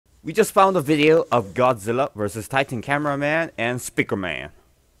We just found a video of Godzilla versus Titan Cameraman and Speakerman.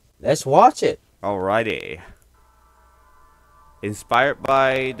 Let's watch it. Alrighty. Inspired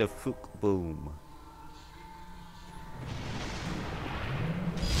by DaFuq Boom.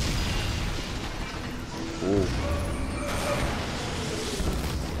 Oh.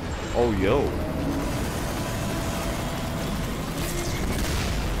 Oh, yo.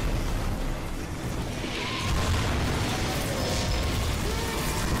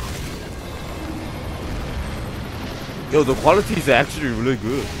 Yo, the quality is actually really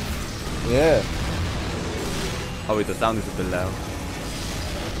good. Yeah. Oh wait, the sound is a bit loud.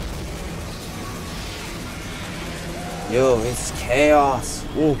 Yo, it's chaos.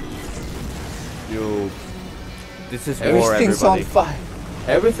 Oh. Yo. This is war, Everything's everybody. on fire.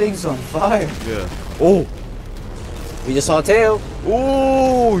 Everything's on fire. Yeah. Oh. We just saw a tail.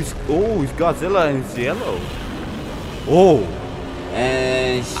 He's Godzilla and it's yellow. Oh.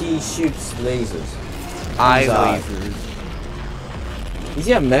 And he shoots lasers. Eye eye. lasers. Is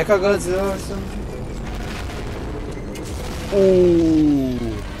he a Mecha Godzilla or something? Oh.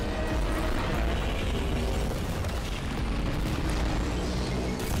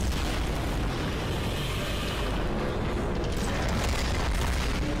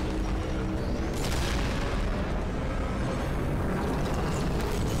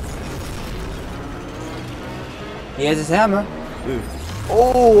 He has his hammer.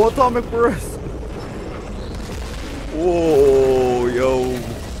 Oh, atomic breath. Whoa, yo.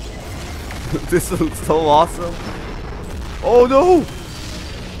 This looks so awesome. Oh no!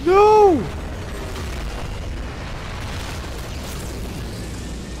 No!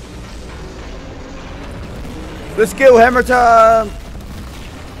 Let's go, hammer time!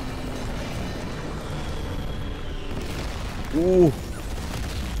 Ooh.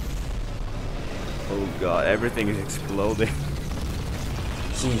 Oh god, everything is exploding.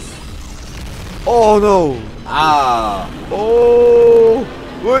 Jeez. Oh no! Ah. Oh!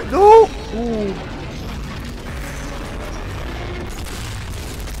 Wait, no! Ooh.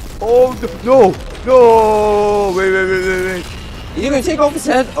 Oh no! No! Wait! You gonna take off his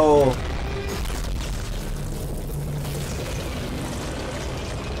head? Oh.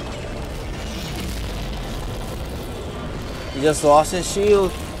 He just lost his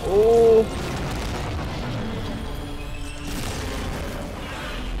shield. Oh!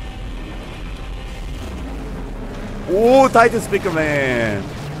 Oh, Titan Speakerman!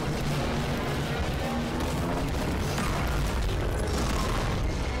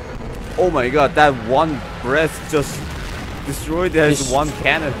 Oh my god, that one breath just destroyed his one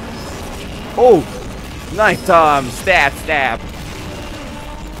cannon. Oh! Nighttime! Stab!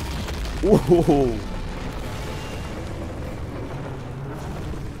 Whoa!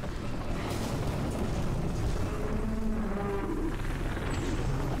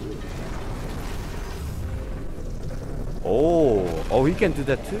 Oh, he can do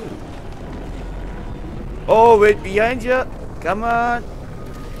that too. Oh, wait, behind you. Come on.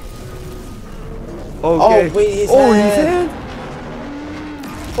 Okay. Oh, wait, his his hand. hand.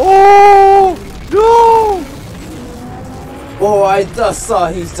 Oh, no. Oh, I just saw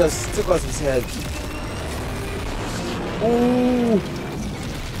he just took off his head. Oh,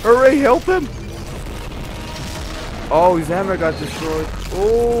 hurry, help him. Oh, his hammer got destroyed.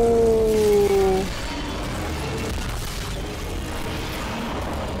 Oh.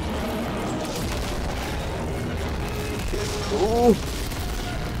 Oh.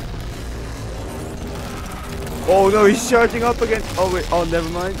 Oh no, he's charging up again. Oh wait, oh never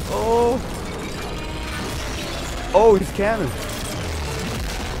mind. Oh. Oh, his cannon.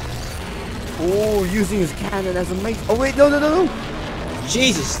 Oh, using his cannon as a mate. Oh wait, no.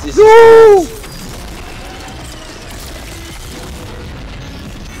 Jesus, this No! is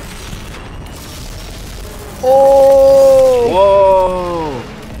Oh! Whoa!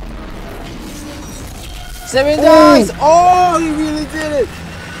 7 dice! Oh, he really did it!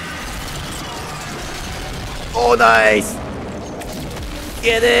 Oh, nice!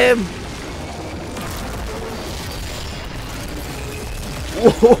 Get him!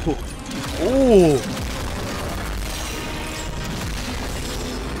 Whoa! Ooh!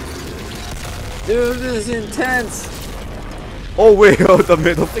 Dude, this is intense! Oh wait, oh, the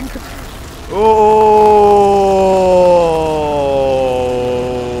middle finger. Oh!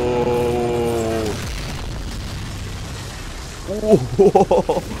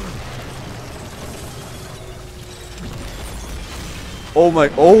 Whoa! Oh my!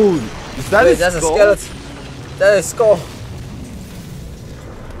 Oh, is that Wait, his that's skull? a skeleton. That is skull.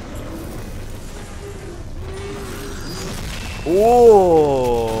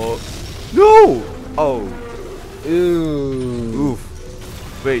 Oh! No! Oh! Ooh. Oof!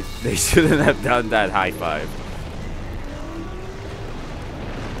 Wait, they shouldn't have done that high five.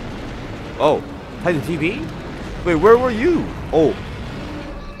 Oh, Titan TV? Wait, where were you? Oh.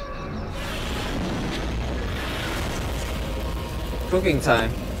 Cooking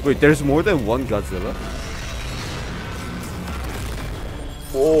time. Wait, there's more than one Godzilla?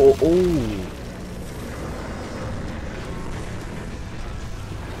 Oh, oh.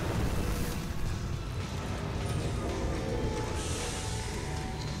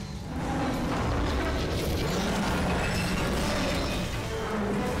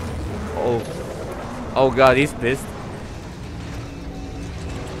 Oh god, he's pissed.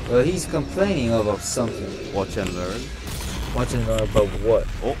 Well, he's complaining about something. Watch and learn. Want to know about what?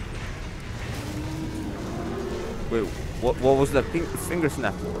 Oh. Wait, what was that finger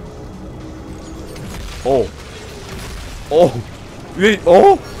snap for? Oh. Oh. Wait,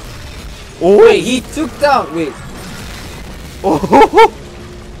 oh. Oh. Wait, he took down. Wait. Oh.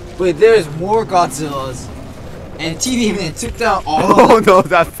 Wait, there's more Godzillas. And TV Man took down all Oh of them. no,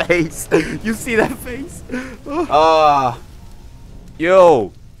 that face. You see that face?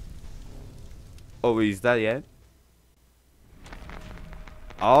 Yo. Oh, wait, is that yet?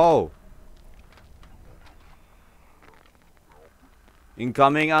 Oh.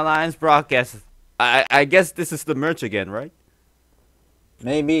 Incoming Alliance broadcast. I guess this is the merch again, right?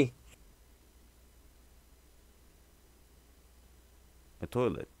 Maybe. A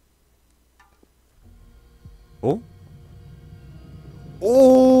toilet. Oh?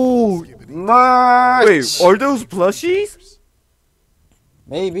 Oh! Merch! Wait, are those plushies?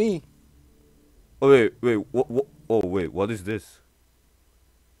 Maybe. Oh, wait, what? Oh, wait, what is this?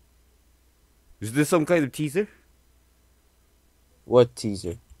 Is this some kind of teaser? What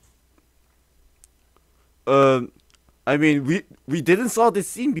teaser? I mean, we didn't saw this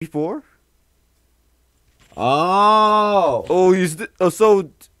scene before. Oh! Oh, is this, so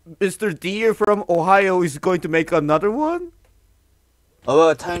Mr. Deer from Ohio is going to make another one?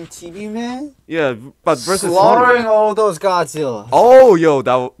 About Titan TV Man? Yeah, but versus slaughtering all those Godzillas. Oh, yo,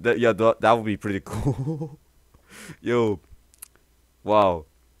 that would be pretty cool. Yo, wow.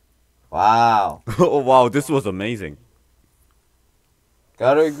 Wow. Oh wow, this was amazing.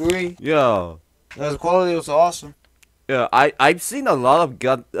 Gotta agree. Yeah. The quality was awesome. Yeah, I've seen a lot of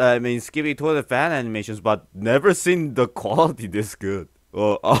Skibidi Toilet fan animations, but never seen the quality this good.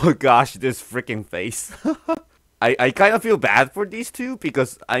 Oh gosh, this freaking face. I kind of feel bad for these two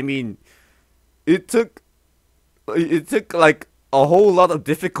because I mean, it took like a whole lot of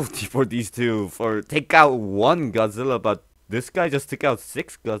difficulty for these two for take out one Godzilla, but this guy just took out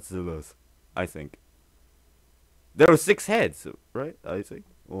 6 Godzillas, I think. There were 6 heads, right? I think.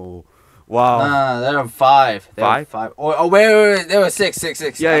 Oh, wow. Nah, there were 5. Five? 5. Oh, wait. There were 6. Yeah, I'm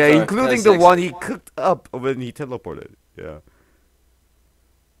yeah, sorry. including the one he cooked up when he teleported. Yeah.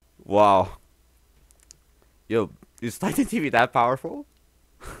 Wow. Yo, is Titan TV that powerful?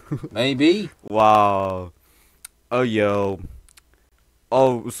 Maybe. Wow. Oh, yo.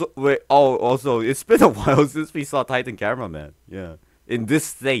 Oh, so wait. Oh, also, it's been a while since we saw Titan Cameraman. Yeah, in this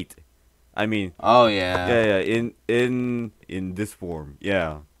state. I mean. Oh yeah. Yeah. In this form.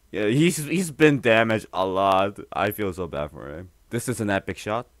 Yeah. Yeah. He's been damaged a lot. I feel so bad for him. This is an epic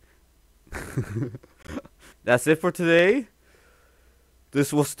shot. That's it for today.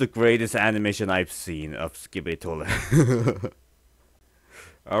 This was the greatest animation I've seen of Skibidi Toilet.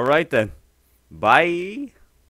 Alright then. Bye.